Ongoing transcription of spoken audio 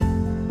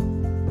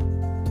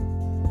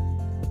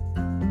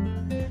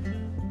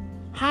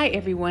Hi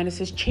everyone,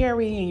 this is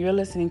Cherry and you're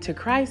listening to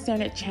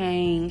Christ-Centered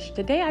Change.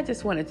 Today I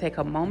just want to take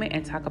a moment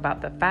and talk about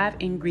the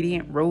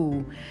 5-ingredient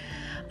rule.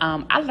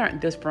 I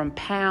learned this from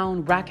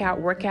Pound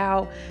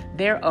Workout.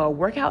 They're a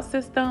workout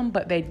system,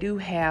 but they do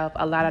have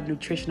a lot of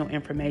nutritional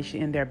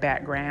information in their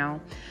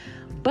background.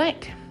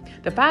 But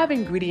the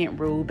 5-ingredient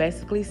rule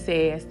basically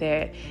says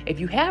that if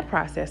you have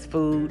processed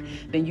food,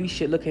 then you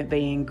should look at the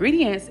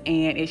ingredients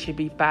and it should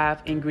be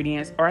 5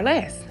 ingredients or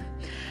less.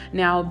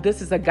 Now,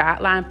 this is a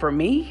guideline for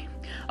me.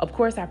 Of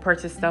course, I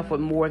purchase stuff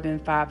with more than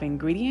 5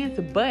 ingredients,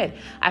 but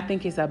I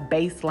think it's a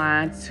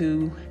baseline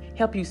to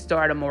help you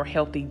start a more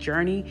healthy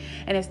journey.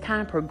 And as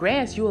time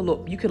progresses,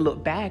 you can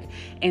look back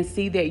and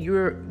see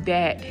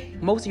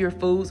that most of your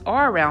foods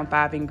are around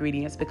 5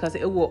 ingredients, because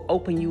it will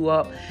open you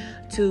up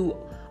to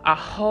a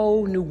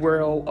whole new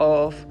world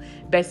of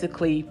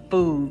basically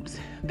foods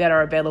that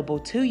are available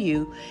to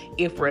you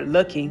if we're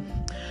looking.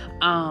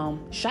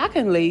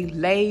 Shockingly,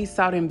 Lay's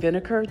salt and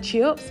vinegar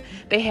chips,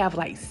 they have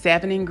like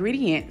 7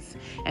 ingredients,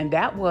 and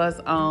that was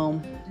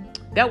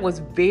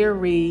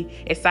very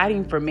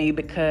exciting for me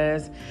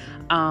because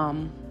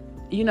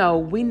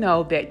we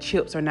know that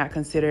chips are not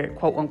considered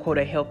quote unquote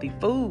a healthy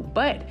food,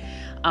 but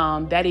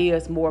that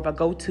is more of a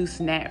go-to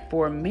snack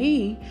for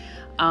me.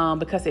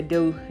 Because it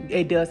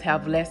does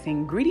have less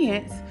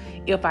ingredients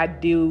if I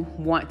do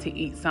want to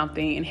eat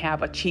something and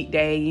have a cheat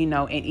day,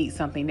 and eat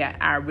something that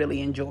I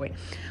really enjoy.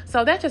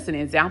 So that's just an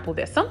example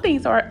that some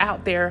things are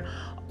out there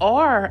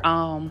are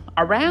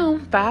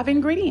around 5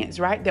 ingredients,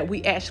 right? That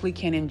we actually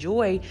can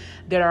enjoy,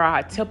 that are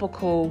our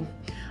typical,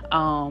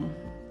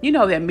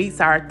 that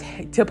meets our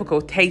typical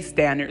taste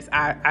standards,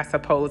 I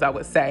suppose I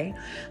would say.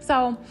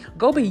 So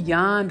go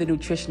beyond the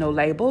nutritional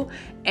label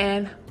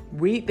and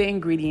read the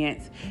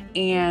ingredients.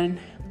 And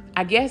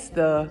I guess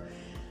the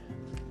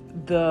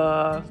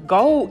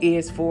goal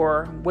is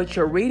for what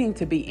you're reading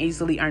to be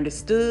easily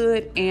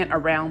understood and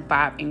around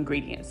 5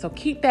 ingredients. So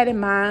keep that in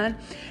mind,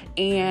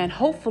 and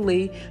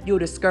hopefully you'll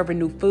discover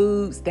new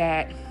foods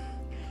that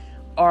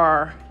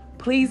are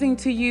pleasing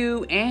to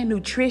you and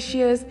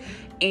nutritious.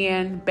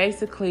 And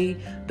basically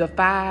the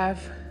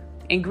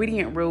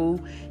 5-ingredient rule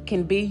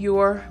can be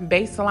your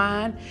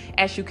baseline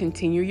as you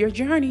continue your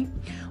journey.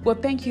 Well,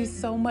 thank you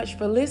so much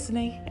for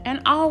listening,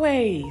 and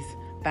always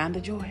find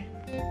the joy.